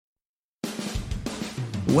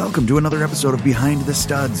Welcome to another episode of Behind the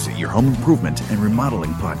Studs, your home improvement and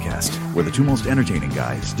remodeling podcast, where the two most entertaining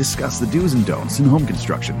guys discuss the do's and don'ts in home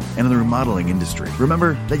construction and in the remodeling industry.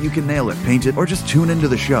 Remember that you can nail it, paint it, or just tune into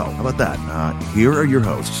the show. How about that? Here are your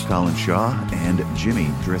hosts, Colin Shaw and Jimmy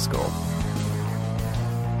Driscoll.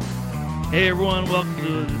 Hey everyone, welcome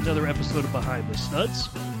to another episode of Behind the Studs.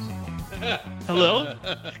 Hello.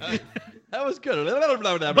 That was good.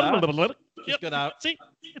 Yep. Good out. See,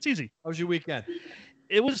 it's easy. How was your weekend?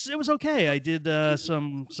 It was okay. I did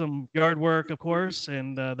some yard work, of course,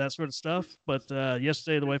 and that sort of stuff. But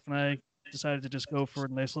yesterday, the wife and I decided to just go for a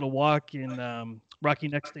nice little walk in Rocky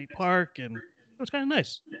Neck State Park, and it was kind of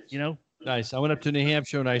nice, you know. Nice. I went up to New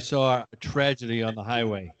Hampshire and I saw a tragedy on the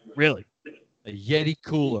highway. Really? A Yeti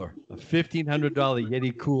cooler, a $1,500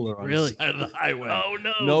 Yeti cooler on the side of the highway. Oh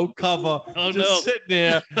no! No cover. Oh just no! Sitting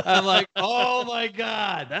there. I'm like, oh my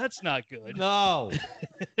god, That's not good. no.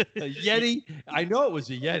 A Yeti. I know it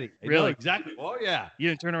was a Yeti. I know Really? exactly. Oh yeah. You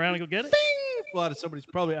didn't turn around and go get it? Well, out of somebody's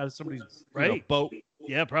Right. boat.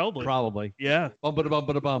 Yeah, probably. Probably. Yeah. Bum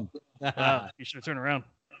ba bum. Wow. You should have turned around.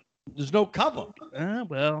 There's no cover.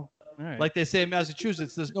 Well. All right. Like they say in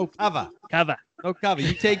Massachusetts, there's no cover. Kava. No cover.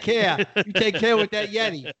 You take care. You take care with that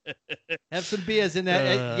Yeti. Have some beers in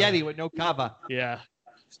that Yeti with no cover. Yeah.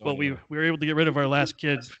 Well, we were able to get rid of our last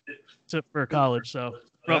kid for college, so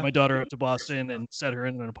brought my daughter up to Boston and set her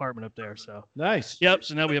in an apartment up there. So Nice. yep.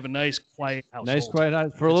 So now we have a nice, quiet house. Nice quiet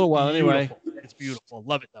house for a little while anyway. It's beautiful.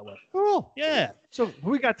 Love it that way. Cool. Yeah. So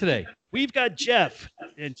who we got today? We've got Jeff,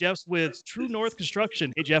 and Jeff's with True North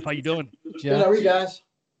Construction. Hey, Jeff, how you doing? Good, how are you guys?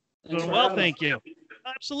 Thanks Doing for well, having thank you.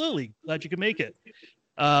 Absolutely. Glad you could make it.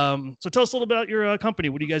 So tell us a little about your company.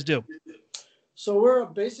 What do you guys do? So we're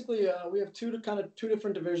basically we have two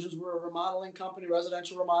different divisions. We're a remodeling company,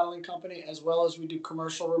 residential remodeling company, as well as we do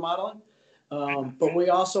commercial remodeling. But we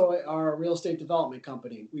also are a real estate development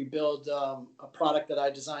company. We build a product that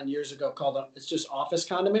I designed years ago called it's just office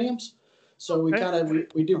condominiums. So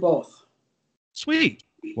we do both. Sweet.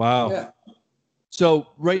 Wow. Yeah. So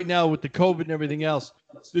right now with the COVID and everything else,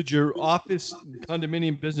 did your office and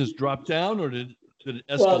condominium business drop down or did it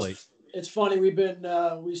escalate? Well, it's funny. We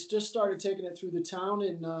just started taking it through the town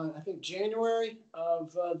in I think January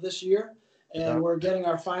of this year, and we're getting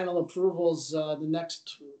our final approvals the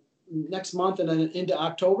next month and then into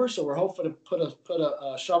October. So we're hoping to put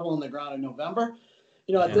a shovel in the ground in November.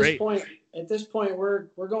 You know, at this point,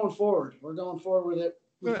 we're going forward. We're going forward with it.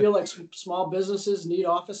 We feel like small businesses need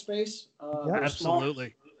office space. Yeah,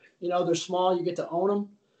 absolutely. Small, they're small. You get to own them.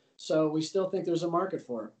 So we still think there's a market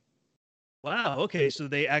for it. Wow. Okay. So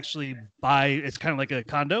they actually buy. It's kind of like a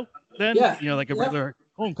condo then. Yeah. You know, like a regular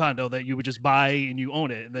home condo that you would just buy and you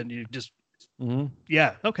own it, and then you just. Mm-hmm.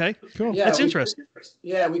 Yeah. Okay. Cool. Yeah, That's interesting.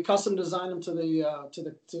 Yeah, we custom design them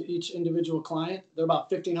to each individual client. They're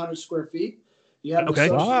about 1,500 square feet. You have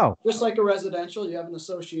Wow. Just like a residential, you have an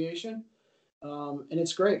association. And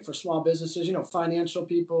it's great for small businesses, financial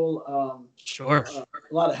people, Sure.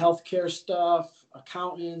 a lot of healthcare stuff,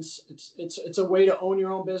 accountants. It's a way to own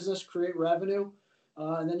your own business, create revenue,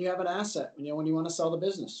 and then you have an asset, when you want to sell the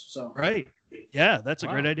business. So Right. Yeah, that's a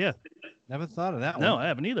great idea. Never thought of that one. No, I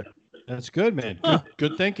haven't either. That's good, man. Huh.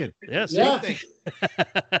 Good thinking. Yes. Yeah.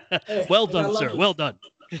 Well Hey, I done, love sir. it. Well done.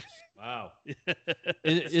 Wow.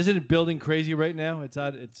 Isn't it building crazy right now? It's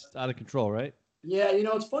out of control, right? Yeah,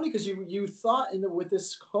 it's funny because you thought with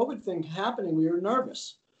this COVID thing happening, we were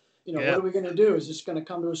nervous. What are we going to do? Is this going to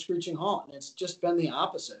come to a screeching halt? And it's just been the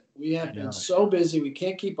opposite. We have been so busy, we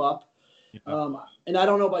can't keep up. Yeah. And I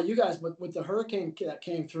don't know about you guys, but with the hurricane that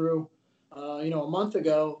came through, a month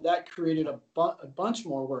ago, that created a bunch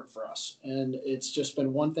more work for us. And it's just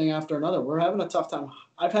been one thing after another. We're having a tough time.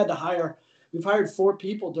 We've hired 4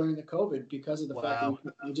 people during the COVID because of the fact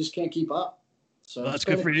that we just can't keep up. So Well, that's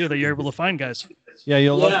good for you that you're able to find guys. Yeah,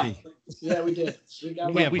 you're lucky. Yeah, we did.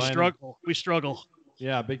 We struggle. We struggle.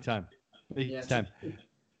 Yeah, big time. Big Yeah. time.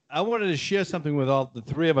 I wanted to share something with all the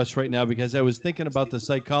 3 of us right now because I was thinking about the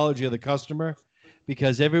psychology of the customer.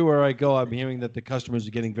 Because everywhere I go, I'm hearing that the customers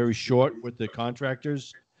are getting very short with the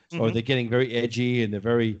contractors, or they're getting very edgy and they're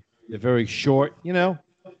very short.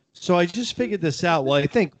 So I just figured this out. Well, I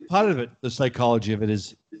think part of it, the psychology of it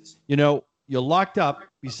is, you're locked up.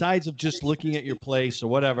 Besides of just looking at your place or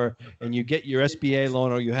whatever, and you get your SBA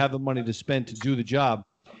loan or you have the money to spend to do the job,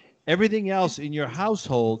 everything else in your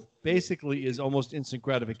household basically is almost instant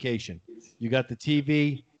gratification. You got the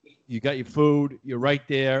TV, you got your food, you're right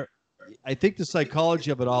there. I think the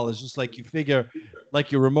psychology of it all is just like you figure,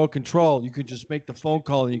 like your remote control, you can just make the phone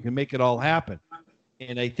call and you can make it all happen.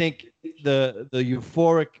 And I think the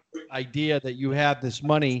euphoric idea that you have this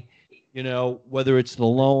money you know, whether it's the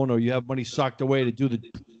loan or you have money socked away to do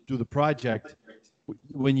the project,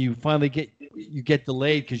 when you finally get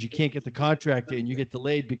delayed because you can't get the contractor, and you get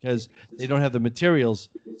delayed because they don't have the materials.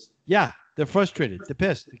 Yeah, they're frustrated. They're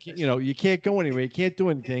pissed. You can't go anywhere. You can't do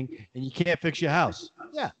anything, and you can't fix your house.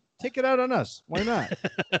 Yeah, take it out on us. Why not?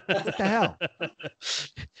 What the hell?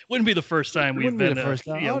 Wouldn't be the first time we've been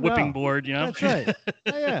whipping board. You know, that's right.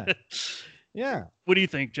 Yeah, yeah. What do you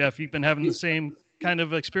think, Jeff? You've been having the same kind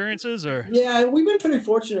of experiences, or? Yeah, we've been pretty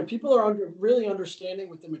fortunate. People are really understanding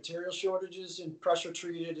with the material shortages and pressure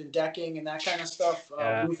treated and decking and that kind of stuff.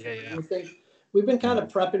 We've been kind of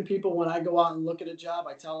prepping people when I go out and look at a job.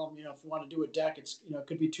 I tell them, if you want to do a deck, it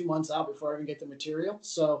could be 2 months out before I even get the material.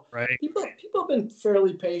 So people have been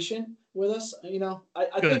fairly patient with us.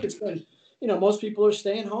 I think it's been, most people are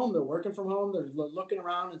staying home. They're working from home. They're looking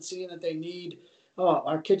around and seeing that they need,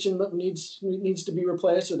 our kitchen needs to be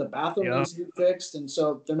replaced, or the bathroom needs to be fixed. And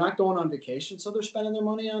so they're not going on vacation. So they're spending their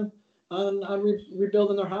money on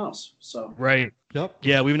rebuilding their house. So. Right. Yep.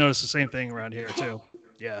 Yeah. We've noticed the same thing around here too.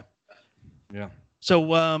 Yeah. Yeah. So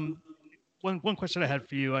one question I had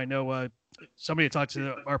for you, I know somebody talked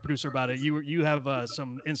to our producer about it. You have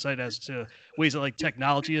some insight as to ways that like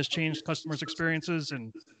technology has changed customers' experiences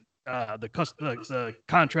and the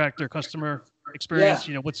contractor customer experience.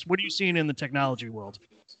 Yeah. What are you seeing in the technology world?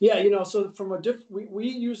 Yeah, so from we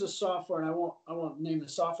use a software, and I won't name the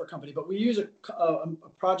software company, but we use a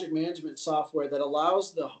project management software that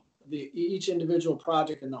allows each individual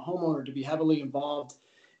project and the homeowner to be heavily involved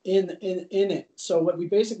in it. So what we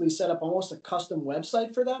basically set up almost a custom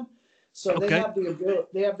website for them. So they have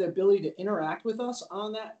the ability to interact with us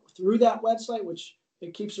through that website, which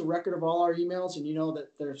it keeps a record of all our emails, and that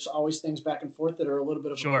there's always things back and forth that are a little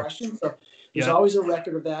bit of a question. So there's always a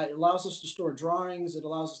record of that. It allows us to store drawings. It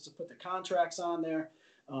allows us to put the contracts on there.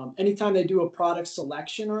 Anytime they do a product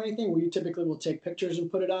selection or anything, we typically will take pictures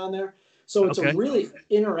and put it on there. So it's a really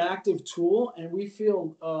interactive tool, and we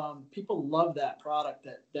feel people love that product,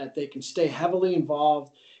 that they can stay heavily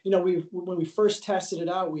involved. When we first tested it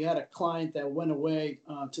out, we had a client that went away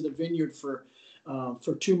to the vineyard for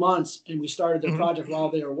 2 months, and we started their project while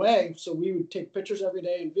they were away. So we would take pictures every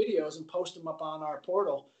day and videos and post them up on our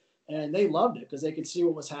portal, and they loved it because they could see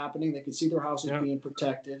what was happening. They could see their houses being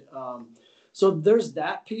protected. So there's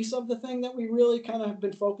that piece of the thing that we really kind of have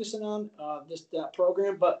been focusing on, that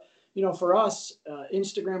program. But for us,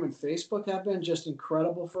 Instagram and Facebook have been just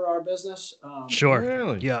incredible for our business. Sure.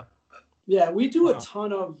 Really? Yeah. Yeah, we do a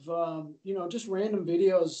ton of, just random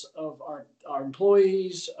videos of our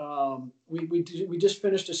employees. We just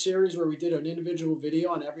finished a series where we did an individual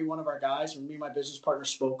video on every one of our guys, and me and my business partner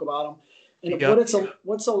spoke about them. And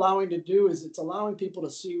what's allowing to do is it's allowing people to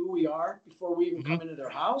see who we are before we even come into their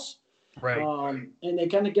house. Right. And they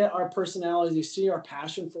kind of get our personality. They see our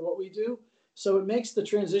passion for what we do. So it makes the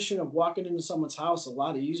transition of walking into someone's house a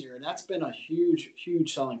lot easier, and that's been a huge,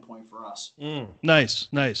 huge selling point for us. Nice.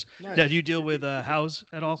 Now, do you deal with Houzz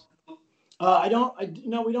at all? We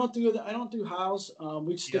don't do that. I don't do Houzz.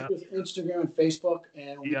 We stick with Instagram and Facebook,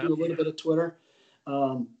 and we do a little bit of Twitter.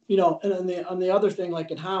 And on the other thing,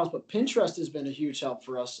 like in Houzz, but Pinterest has been a huge help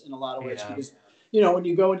for us in a lot of ways because. When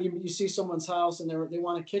you go and you see someone's house and they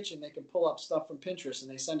want a kitchen, they can pull up stuff from Pinterest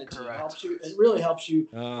and they send it to you. It really helps you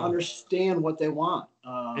understand what they want.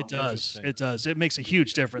 It does. It does. It makes a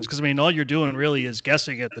huge difference because, all you're doing really is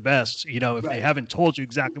guessing at the best, if they haven't told you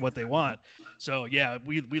exactly what they want. So,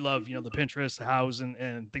 we love, the Pinterest, the Houzz,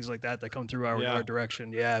 and things like that come through our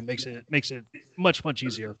direction. Yeah, it makes it much, much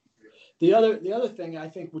easier. The other thing I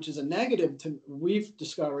think, which is a negative we've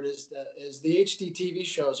discovered, is the HGTV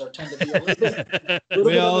shows tend to be a little bit.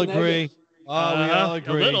 We all agree. We all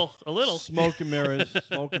agree. A little. Smoke and mirrors.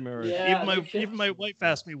 Yeah, even my wife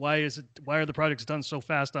asked me why are the projects done so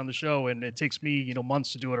fast on the show, and it takes me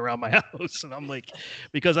months to do it around my house, and I'm like,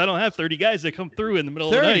 because I don't have 30 guys that come through in the middle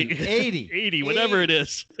of the night. 80, whatever it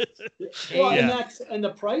is. Well, and the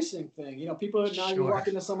pricing thing, people you walk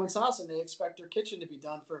into someone's house and they expect their kitchen to be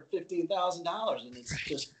done for $15,000, and it's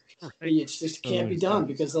just. It just can't be done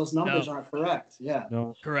because those numbers aren't correct. Yeah.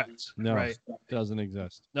 No. Correct. No. Right. It doesn't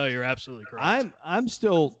exist. No, you're absolutely correct. I'm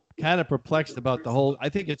still kind of perplexed about the whole. I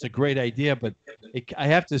think it's a great idea, but I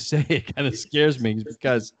have to say it kind of scares me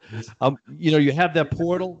because, you have that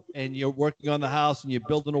portal and you're working on the house and you're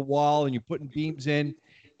building a wall and you're putting beams in,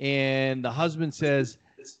 and the husband says,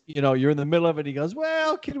 you're in the middle of it. He goes,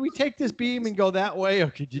 "Well, can we take this beam and go that way,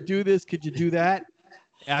 or could you do this? Could you do that?"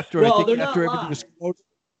 After everything was quoted.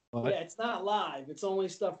 Yeah, it's not live. It's only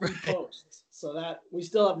stuff we post. So that we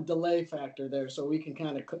still have a delay factor there, so we can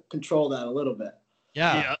kind of control that a little bit.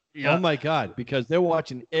 Yeah. Yeah. Oh my God, because they're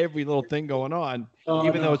watching every little thing going on, Oh,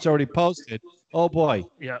 even no. though it's already posted. Oh boy.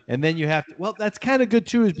 Yeah. And then you have to, well, that's kind of good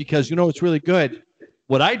too, is because it's really good.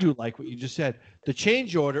 What I do like what you just said, the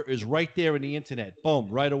change order is right there in the internet. Boom,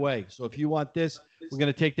 right away. So if you want this, we're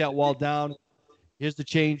going to take that wall down. Here's the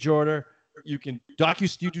change order. You can you do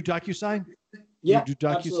DocuSign? Yeah, You do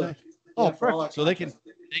DocuSign? absolutely. Oh, Yeah, for all our perfect. So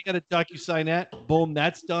they got to DocuSign that. Boom,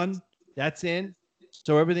 that's done. That's in.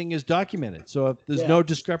 So everything is documented. So if there's no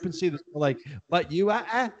discrepancy, there's no like, but you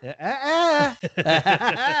I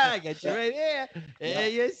got you right here. Yeah,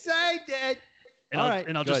 you signed it.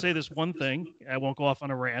 And I'll just say this one thing. I won't go off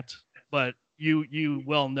on a rant, but you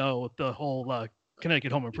well know the whole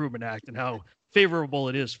Connecticut Home Improvement Act and how favorable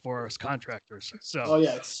it is for us contractors. So Oh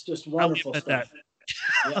yeah, it's just wonderful at stuff.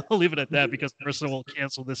 that. I'll leave it at that because Marissa will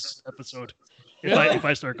cancel this episode if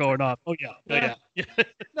I start going off. Oh yeah.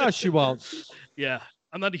 No, she won't. Yeah.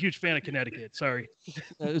 I'm not a huge fan of Connecticut. Sorry.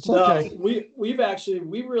 It's No, okay. we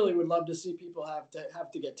really would love to see people have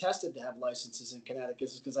to get tested to have licenses in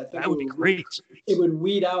Connecticut, because I think That would be great. It would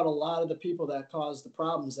weed out a lot of the people that cause the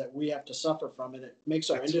problems that we have to suffer from, and it makes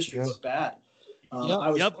our industry look bad.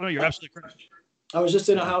 No, you're absolutely correct. I was just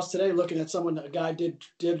in a house today looking at a guy did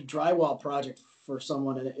a drywall project for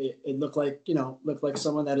someone, and it looked like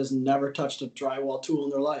someone that has never touched a drywall tool in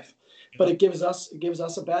their life. But it gives us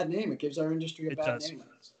a bad name. It gives our industry a bad name.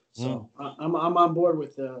 So I'm on board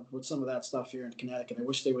with some of that stuff here in Connecticut. I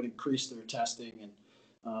wish they would increase their testing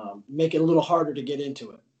and make it a little harder to get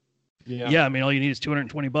into it. Yeah, I mean, all you need is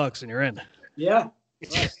 $220 and you're in. Yeah.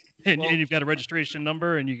 Right. and you've got a registration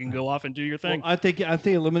number and you can go off and do your thing. Well, I think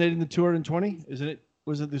eliminating the 220, isn't it?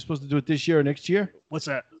 Wasn't they supposed to do it this year or next year? What's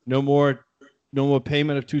that? No more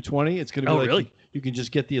payment of 220. It's going to be really? You can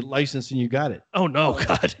just get the license and you got it. Oh no,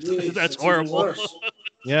 God, that's horrible.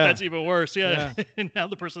 Yeah, that's even worse. Yeah. And now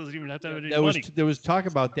the person doesn't even have to have any money. There was talk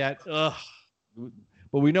about that.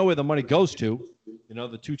 But we know where the money goes to. The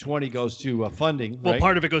 220 goes to funding. Well, right?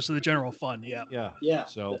 part of it goes to the general fund. Yeah. Yeah.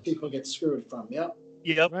 So that people get screwed from. Yep.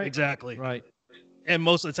 Yep. Right. Exactly. Right. And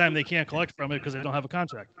most of the time they can't collect from it because they don't have a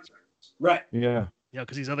contract. Right. Yeah. Yeah,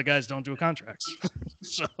 because these other guys don't do contracts.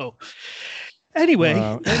 So, anyway,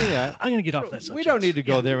 I'm going to get off that subject. We don't need to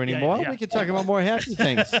go there anymore. We can talk about more happy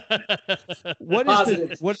things.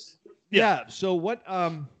 So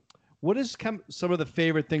what is some of the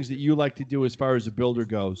favorite things that you like to do as far as a builder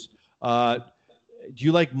goes? Do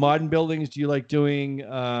you like modern buildings? Do you like doing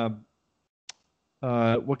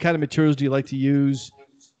what kind of materials do you like to use?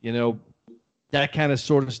 That kind of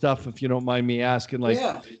sort of stuff, if you don't mind me asking,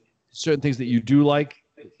 certain things that you do like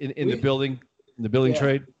in the building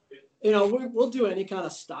trade. We'll do any kind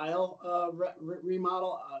of style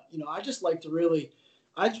remodel. I just like to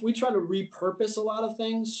we try to repurpose a lot of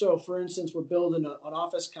things. So, for instance, we're building an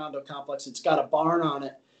office condo complex. It's got a barn on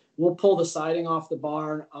it. We'll pull the siding off the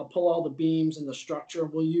barn. I'll pull all the beams and the structure.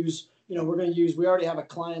 We'll use, we already have a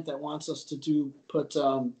client that wants us to put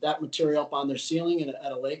that material up on their ceiling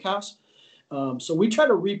at a lake house. So we try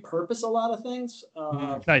to repurpose a lot of things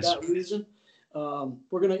for that reason.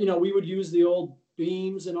 We would use the old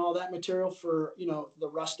beams and all that material for, the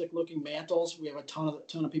rustic looking mantles. We have a ton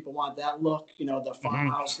of people want that look, the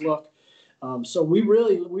farmhouse look. So we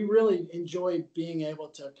really enjoy being able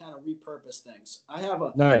to kind of repurpose things. I have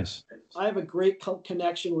a great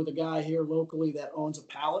connection with a guy here locally that owns a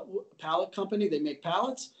pallet company. They make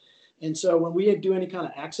pallets. And so when we do any kind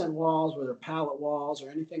of accent walls, whether pallet walls or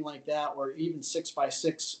anything like that, or even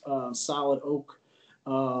 6x6 solid oak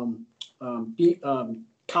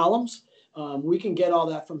columns, we can get all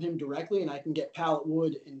that from him directly, and I can get pallet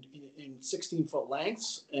wood in 16-foot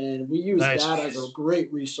lengths. And we use that as a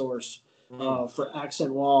great resource for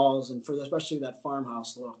accent walls and for especially that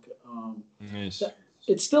farmhouse look.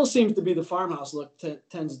 It still seems to be the farmhouse look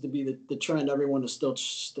tends to be the trend everyone is still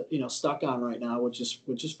stuck on right now, which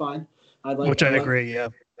is fine. I agree. Yeah,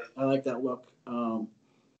 I like that look.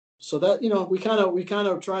 So that we kind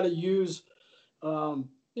of try to use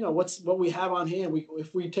what we have on hand.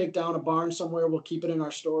 If we take down a barn somewhere, we'll keep it in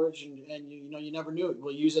our storage, and you never knew it.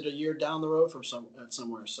 We'll use it a year down the road from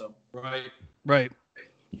somewhere. So right.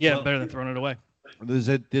 Yeah, better than throwing it away. There's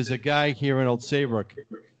a guy here in Old Saybrook.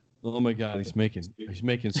 Oh my God, he's making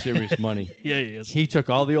serious money. Yeah, he is. He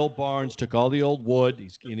took all the old barns, took all the old wood.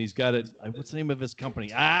 He's got it. What's the name of his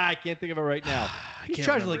company? I can't think of it right now. He's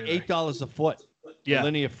charging like $8 a foot, a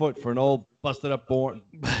linear foot for an old busted up barn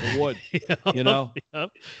of wood. Yep.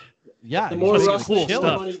 Yeah. The more rustic,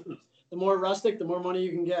 the more rustic, the more money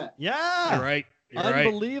you can get. Yeah. You're right.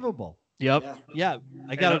 Unbelievable. Yep. Yeah.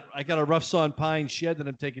 I got a rough sawn pine shed that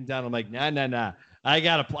I'm taking down. I'm like, nah. I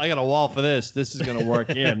got a wall for this. This is gonna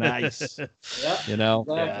work here. Nice. Yeah. You know.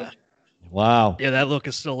 Exactly. Wow. Yeah, that look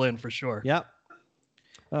is still in for sure. Yep.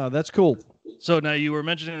 Oh, that's cool. So now you were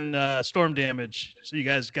mentioning storm damage. So you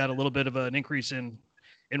guys got a little bit of an increase in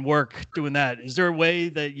work doing that. Is there a way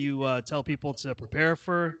that you tell people to prepare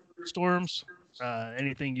for storms?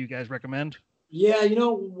 Anything you guys recommend? Yeah,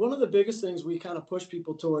 one of the biggest things we kind of push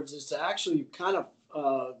people towards is to actually kind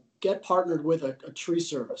of get partnered with a tree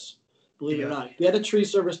service. Believe it or not, get a tree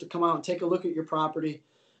service to come out and take a look at your property,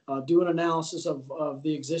 do an analysis of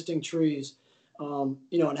the existing trees,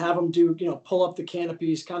 and have them do, pull up the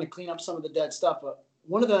canopies, kind of clean up some of the dead stuff. But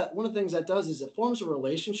one of the things that does is it forms a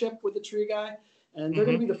relationship with the tree guy, and they're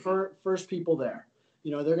going to be the first people there.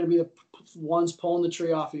 They're going to be the ones pulling the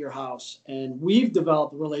tree off of your house. And we've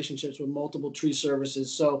developed relationships with multiple tree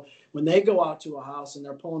services. So when they go out to a house and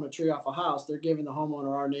they're pulling a tree off a house, they're giving the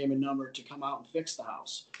homeowner our name and number to come out and fix the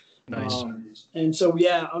house. Nice. And so,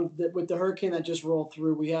 with the hurricane that just rolled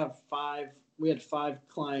through, we had 5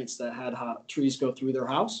 clients that had trees go through their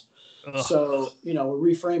house. Ugh. So, we're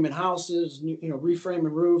reframing houses,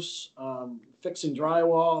 reframing roofs, fixing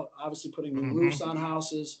drywall, obviously putting new roofs on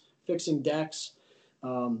houses, fixing decks.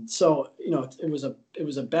 So it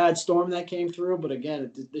was a bad storm that came through, but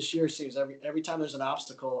again, this year seems every time there's an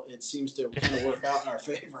obstacle, it seems to kind of work out in our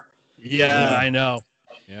favor. Yeah, I know.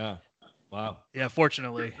 Yeah. Wow. Yeah.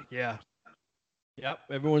 Fortunately. Yeah. Yep.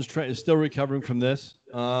 Everyone's still recovering from this.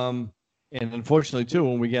 And unfortunately too,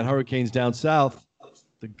 when we get hurricanes down south,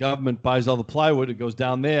 the government buys all the plywood. It goes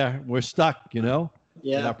down there. We're stuck, Yeah.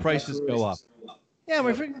 And our prices go up. Yeah,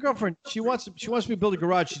 my freaking girlfriend, she wants me to build a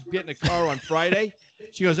garage. She's getting a car on Friday.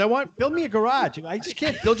 She goes, build me a garage. I just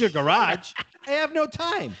can't build you a garage. I have no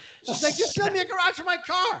time. She's like, just build me a garage for my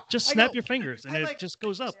car. Just snap your fingers and it just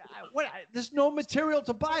goes up. There's no material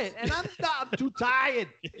to buy it. And I'm too tired.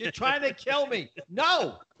 You're trying to kill me.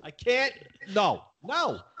 No, I can't. No.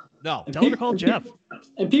 Tell her to call Jeff.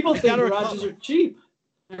 And people think garages are cheap.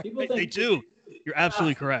 People think they do. You're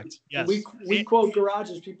absolutely correct. Yes. We quote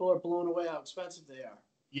garages. People are blown away how expensive they are.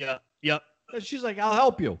 Yeah. Yep. And she's like, I'll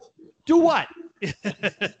help you. Do what?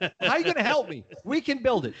 How are you going to help me? We can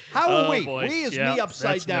build it. How are we? Boy. We is me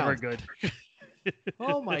upside down. Never good.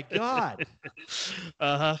 Oh my God.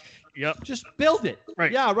 Yep. Just build it.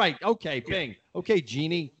 Right. Yeah. Right. Okay. Bing. Okay,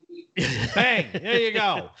 Genie. Bang. There you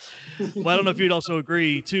go. Well, I don't know if you'd also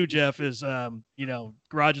agree too, Jeff, is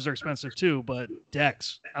garages are expensive too, but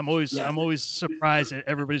decks. I'm always surprised at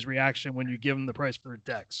everybody's reaction when you give them the price for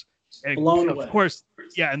decks. And blown away. Of course,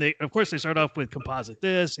 yeah, and they start off with composite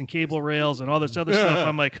this and cable rails and all this other stuff.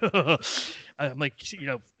 I'm like,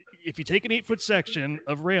 if you take an 8-foot section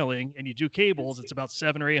of railing and you do cables, it's about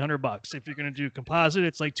 $700 or $800. If you're going to do composite,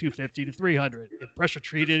 it's like $250 to $300. If pressure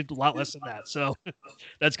treated, a lot less than that. So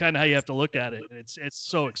that's kind of how you have to look at it. It's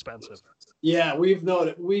so expensive. Yeah, we've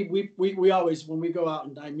noted. We always, when we go out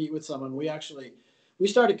and I meet with someone, we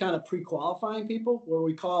started kind of pre-qualifying people where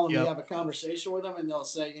we call and we have a conversation with them and they'll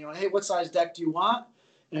say, hey, what size deck do you want?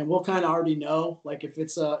 And we'll kind of already know, like if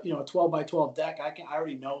it's a 12 by 12 deck, I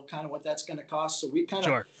already know kind of what that's going to cost. So we kind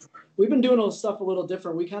of, we've been doing stuff a little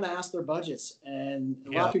different. We kind of ask their budgets, and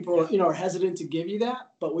a lot of people, are hesitant to give you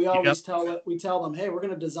that, but we always tell them, hey, we're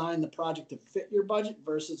going to design the project to fit your budget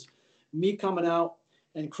versus me coming out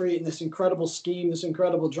and creating this incredible scheme, this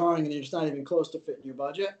incredible drawing, and it's not even close to fitting your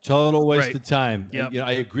budget. Total waste of time. Yep.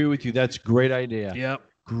 I agree with you. That's a great idea. Yep.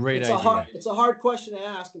 Great idea. It's a hard question to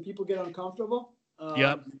ask, and people get uncomfortable.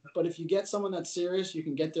 Yep. But if you get someone that's serious, you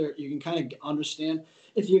can get there. You can kind of understand.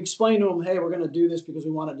 If you explain to them, hey, we're going to do this because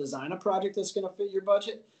we want to design a project that's going to fit your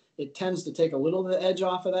budget, it tends to take a little of the edge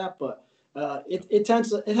off of that. But it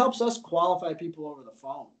helps us qualify people over the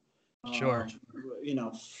phone. Sure.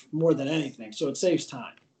 More than anything. So it saves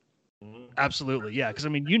time. Absolutely. Yeah. Because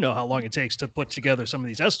how long it takes to put together some of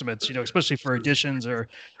these estimates, especially for additions or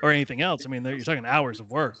anything else. You're talking hours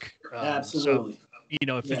of work. Absolutely. So,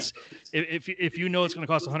 if it's going to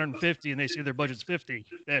cost 150 and they say their budget's 50,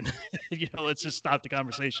 then let's just stop the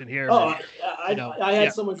conversation here. Oh, I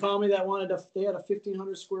had someone call me that they had a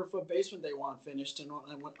 1,500 square foot basement they want finished, and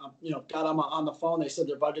I went, got them on the phone. They said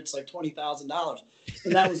their budget's like $20,000,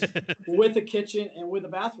 and that was with a kitchen and with a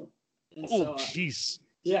bathroom. And jeez.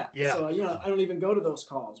 Yeah. So I don't even go to those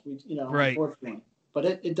calls. Unfortunately. But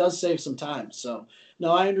it does save some time. So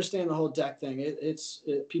no, I understand the whole deck thing.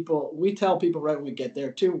 We tell people right when we get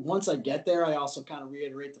there too. Once I get there, I also kind of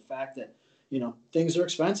reiterate the fact that, things are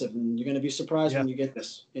expensive and you're going to be surprised when you get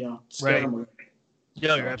this, right.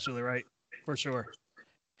 Yeah, you're absolutely right. For sure.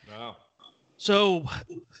 Wow. So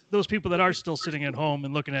those people that are still sitting at home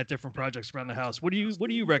and looking at different projects around the house, what do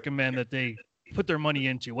you recommend that they put their money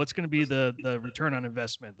into? What's going to be the return on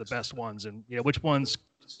investment, the best ones, and which ones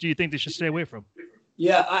do you think they should stay away from?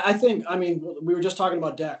 Yeah, I think, I mean, we were just talking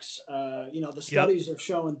about decks. The studies are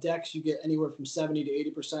showing decks, you get anywhere from 70 to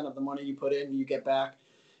 80% of the money you put in, you get back.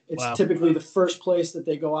 It's typically the first place that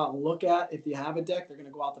they go out and look at. If you have a deck, they're going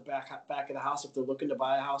to go out the back of the house if they're looking to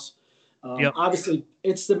buy a house. Obviously,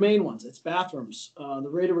 it's the main ones. It's bathrooms. The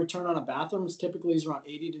rate of return on a bathroom is typically around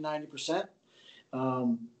 80 to 90%.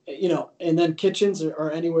 And then kitchens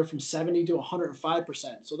are anywhere from 70 to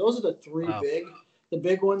 105%. So those are the three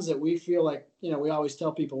big ones that we feel like, we always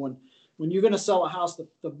tell people when you're going to sell a house, the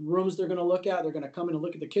rooms they're going to look at, they're going to come in and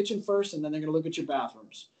look at the kitchen first, and then they're going to look at your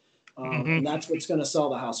bathrooms. And that's what's going to sell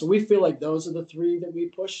the house. So we feel like those are the three that we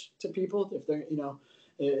push to people.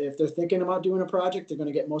 If they're thinking about doing a project, they're going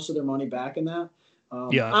to get most of their money back in that.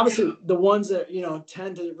 Obviously the ones that,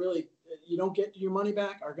 tend to really, you don't get your money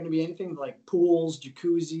back are going to be anything like pools,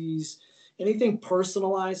 jacuzzis, anything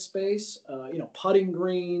personalized space, putting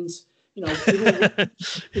greens, even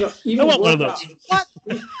I want one of those. What?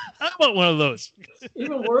 I want one of those.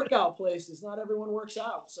 Even workout places, not everyone works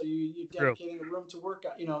out, so you're dedicating a room to work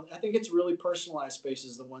out. I think it's really personalized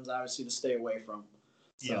spaces, the ones I would see to stay away from.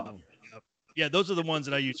 So. Yeah, those are the ones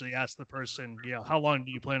that I usually ask the person, how long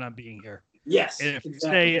do you plan on being here? Yes. And if you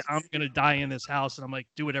say I'm going to die in this house, and I'm like,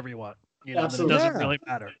 do whatever you want. Then it doesn't really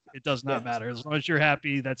matter. It does not matter. As long as you're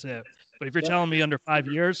happy, that's it. But if you're telling me under 5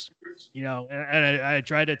 years, and I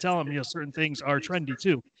try to tell them, certain things are trendy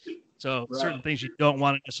too. So certain things you don't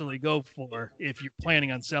want to necessarily go for if you're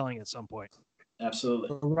planning on selling at some point. Absolutely.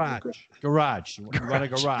 Garage. You want a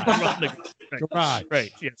garage. Garage.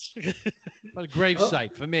 Right. Yes. What a grave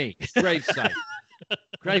site for me. Grave site.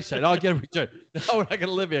 Great site. I'll get a return. No, we're not going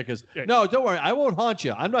to live here because no, don't worry. I won't haunt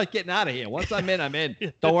you. I'm not getting out of here. Once I'm in, I'm in.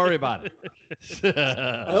 Don't worry about it.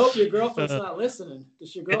 I hope your girlfriend's not listening.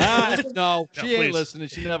 Does your girlfriend listen? No, she ain't listening.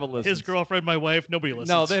 She never listens. His girlfriend, my wife, nobody listens.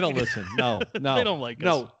 No, they don't listen. No. They don't like us.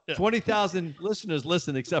 No, 20,000 listeners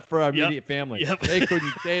listen except for our immediate family. Yep.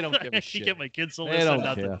 They don't give a shit. You get my kids to They listen.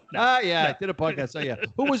 don't care. I did a podcast. Oh, yeah.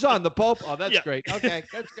 Who was on? The Pope? Oh, that's great. Okay,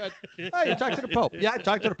 that's good. Oh, you talked to the Pope. Yeah, I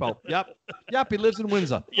talked to the Pope. Yep, he lives in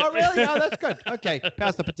Windsor. Yep. Oh, really? Oh, that's good. Okay,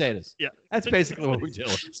 pass the potatoes. Yeah. That's basically what we do.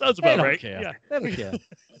 Sounds about right. Care. Yeah. They don't care.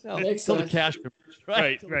 No, Makes till the sense. cash.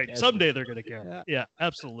 Right. Someday they're going to care. Yeah,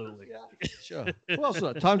 absolutely. Yeah, sure. Who else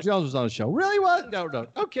was on? Tom Jones was on the show. Really? What? No.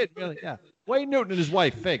 No kidding. Really? Yeah. Wayne Newton and his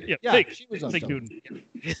wife, Fig. Yeah, Fig. She was on Fig show. Newton.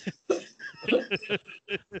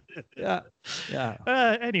 Yeah.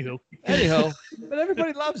 Anywho, but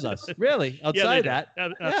everybody loves us. Really? Outside that.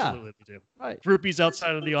 Absolutely they do. Right. Groupies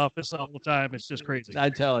outside of the office all the time. It's just crazy.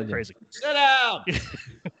 I'm telling you. Crazy. Sit down.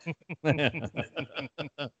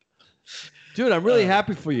 Dude, I'm really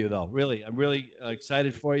happy for you, though. Really, I'm really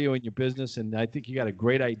excited for you and your business, and I think you got a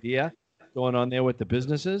great idea going on there with the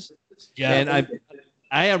businesses. Yeah, and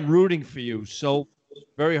I am rooting for you so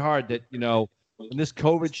very hard that when this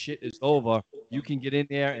COVID shit is over, you can get in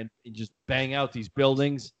there and just bang out these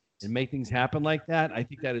buildings and make things happen like that. I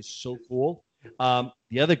think that is so cool.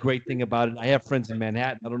 The other great thing about it, I have friends in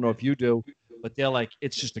Manhattan. I don't know if you do, but they're like,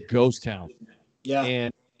 it's just a ghost town. Yeah.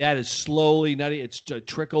 And that is slowly, it's a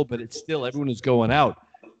trickle, but it's still, everyone is going out.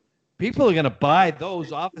 People are going to buy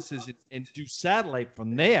those offices and do satellite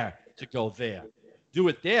from there to go there. Do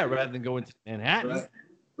it there rather than go into Manhattan.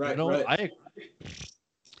 Right. I agree.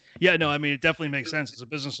 Yeah, no, I mean, it definitely makes sense. As a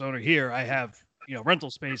business owner here, I have, rental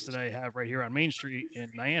space that I have right here on Main Street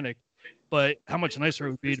in Niantic, but how much nicer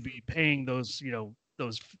it would be to be paying those,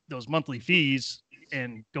 those monthly fees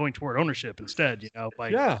and going toward ownership instead,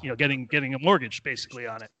 by, getting a mortgage basically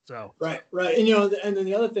on it. So. Right. And, and then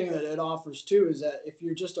the other thing that it offers too, is that if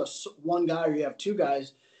you're just one guy or you have two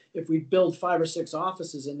guys, if we build 5 or 6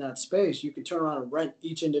 offices in that space, you can turn around and rent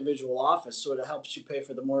each individual office. So it helps you pay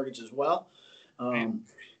for the mortgage as well. I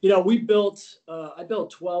built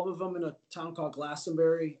 12 of them in a town called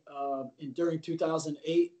Glastonbury during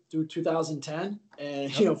 2008 through 2010.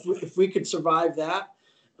 And, if we could survive that,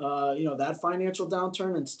 that financial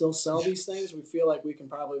downturn and still sell these things, we feel like we can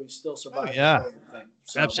probably still survive. Oh, yeah.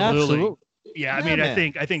 So, Absolutely. Yeah. I mean,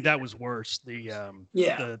 man. I think that was worse.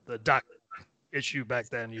 The doc issue back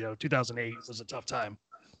then, 2008 was a tough time.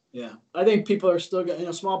 Yeah. I think people are still,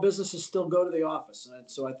 small businesses still go to the office. And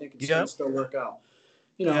so I think it's going to still work out.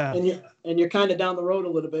 And you're kind of down the road a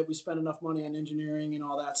little bit. We spend enough money on engineering and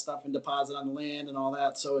all that stuff and deposit on the land and all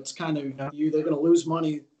that. So it's kind of you're either going to lose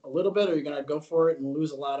money a little bit or you're going to go for it and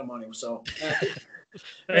lose a lot of money. So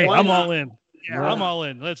hey, I'm all in. Yeah, I'm all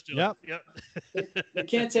in. Let's do it. Yep. You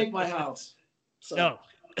can't take my house. So. No.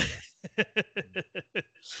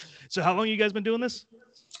 So how long you guys been doing this?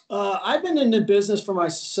 I've been in the business for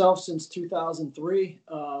myself since 2003.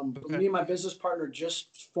 Okay. Me and my business partner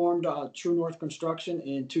just formed True North Construction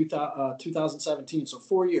in 2017, so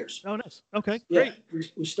 4 years. Oh, nice. Okay, Yeah,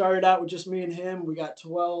 great. we started out with just me and him. We got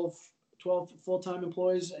 12 full-time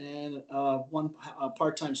employees and one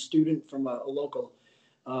part-time student from a local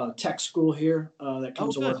tech school here that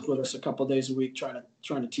comes to work with us a couple of days a week, trying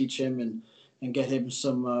to teach him and get him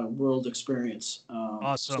some world experience.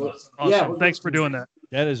 Awesome. Yeah, thanks for doing that.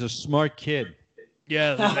 That is a smart kid.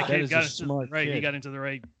 Yeah, that kid is got a into smart right. He kid. got into the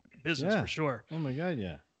right business for sure. Oh my God,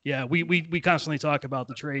 yeah. Yeah, we constantly talk about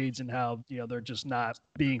the trades and how they're just not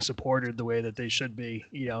being supported the way that they should be.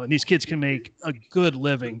 And these kids can make a good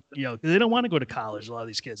living. Because they don't want to go to college. A lot of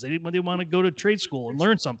these kids they want to go to trade school and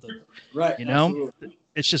learn something. Right. Absolutely.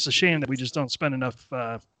 It's just a shame that we just don't spend enough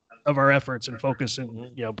of our efforts and focus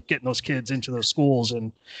in getting those kids into those schools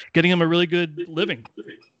and getting them a really good living.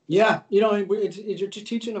 Yeah, you're just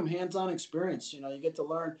teaching them hands-on experience. You get to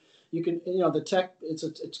learn. You can, the tech.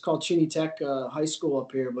 It's called Cheney Tech High School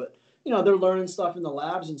up here, but they're learning stuff in the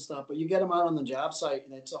labs and stuff. But you get them out on the job site,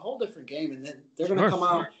 and it's a whole different game. And then they're going to come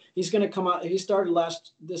out. He's going to come out. He started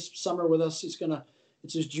this summer with us.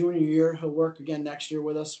 It's his junior year. He'll work again next year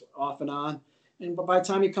with us, off and on. And by the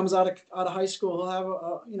time he comes out of high school,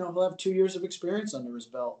 he'll have 2 years of experience under his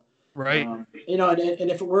belt. Right. And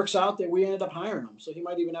if it works out, that we ended up hiring him, so he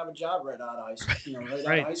might even have a job right out of high school. Out of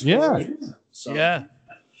high school. Yeah. So. Yeah.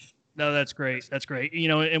 No, that's great. That's great.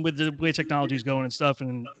 And with the way technology is going and stuff,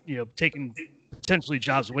 and taking potentially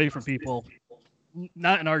jobs away from people,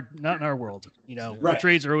 not in our world. Right. The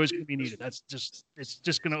trades are always going to be needed. It's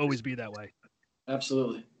just going to always be that way.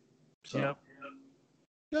 Absolutely. So. Yep.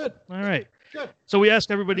 Good. All right. Good. So we ask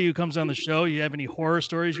everybody who comes on the show, you have any horror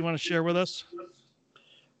stories you want to share with us?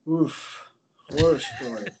 Oof. Horror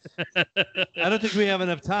story. I don't think we have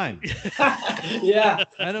enough time. Yeah.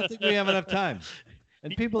 I don't think we have enough time.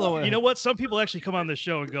 And people don't. You know what? Some people actually come on the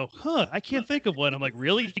show and go, I can't think of one. I'm like,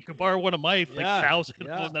 really? You could borrow one of my 1,000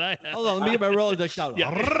 that I have. Hold on, let me get my Rolodex out.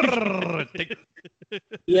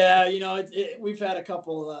 Yeah, we've had a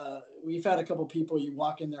couple people. You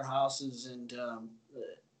walk in their houses, and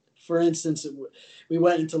for instance, we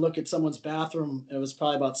went in to look at someone's bathroom. It was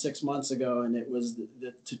probably about 6 months ago, and it was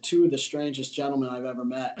two of the strangest gentlemen I've ever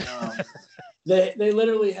met. They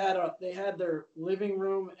literally had their living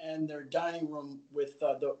room and their dining room with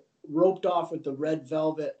the roped off with the red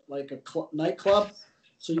velvet, like a nightclub,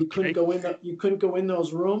 so you couldn't go in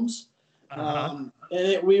those rooms. And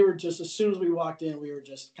we were just, as soon as we walked in, we were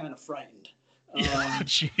just kind of frightened.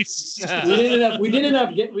 Jeez. We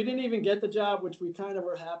didn't even get the job, which we kind of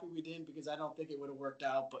were happy we didn't, because I don't think it would have worked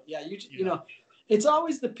out. But yeah, you know, it's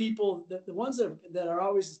always the people the ones that are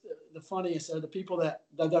always the funniest are the people that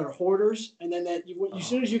are hoarders, and then as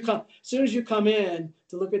soon as you come in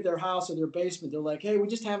to look at their house or their basement, they're like, hey, we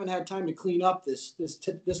just haven't had time to clean up this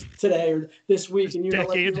today or this week, and you're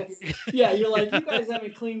like, you guys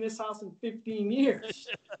haven't cleaned this house in 15 years.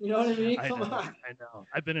 You know what I mean? Come on. I know.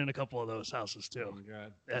 I've been in a couple of those houses too. Oh my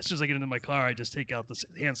God. As soon as I get into my car, I just take out the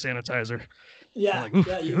hand sanitizer. Yeah,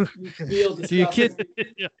 like, you feel Do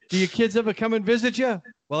your kids ever come and visit you?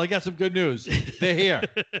 Well, I got some good news. They're here.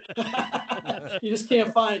 You just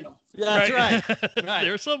can't find them. Yeah, that's right.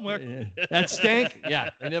 They're somewhere. That stank?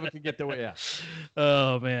 Yeah, they never can get their way out.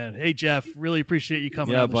 Oh man. Hey Jeff, really appreciate you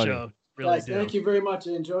coming on the show. Really Guys, thank you very much.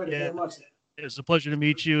 I enjoyed it very much. It was a pleasure to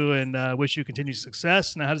meet you, and wish you continued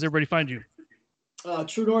success. Now, how does everybody find you?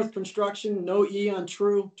 True North Construction, no E on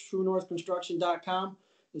True, TrueNorthConstruction.com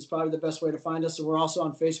is probably the best way to find us. And we're also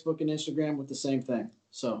on Facebook and Instagram with the same thing.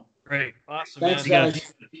 So great. Awesome. Thanks, man.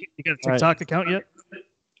 guys. You got a TikTok account yet?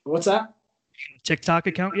 What's that? TikTok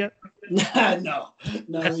account yet? No, we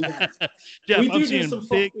don't. Jeff, we I'm do seeing some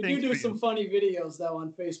big we things do for some you. funny videos though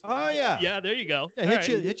on Facebook. Oh yeah. Yeah, there you go. Yeah, All right.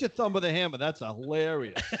 hit your thumb with a hammer. That's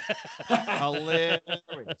hilarious. Hilarious.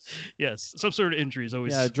 Yes, some sort of injury is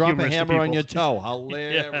always. Yeah, drop a humorous to hammer on people. your toe.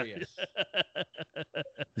 Hilarious.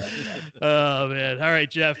 Oh man! All right,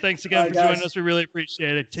 Jeff. Thanks again All for right, joining guys. us. We really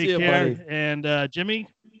appreciate it. Take See you, care. buddy. And Jimmy,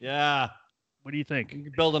 Yeah. what do you think?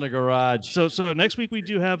 You're building a garage. So next week we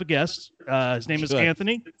do have a guest. His name is Good.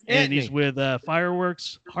 Anthony, and he's with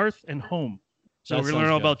Fireworks Hearth and Home. So That we're gonna learn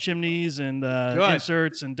sounds all good. about chimneys and Good.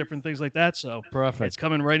 inserts and different things like that. So Perfect. it's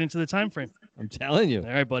coming right into the time frame. I'm telling you.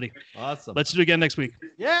 All right, buddy. Awesome. Let's do it again next week.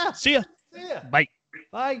 Yeah. See ya. See ya. Bye.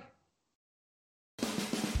 Bye.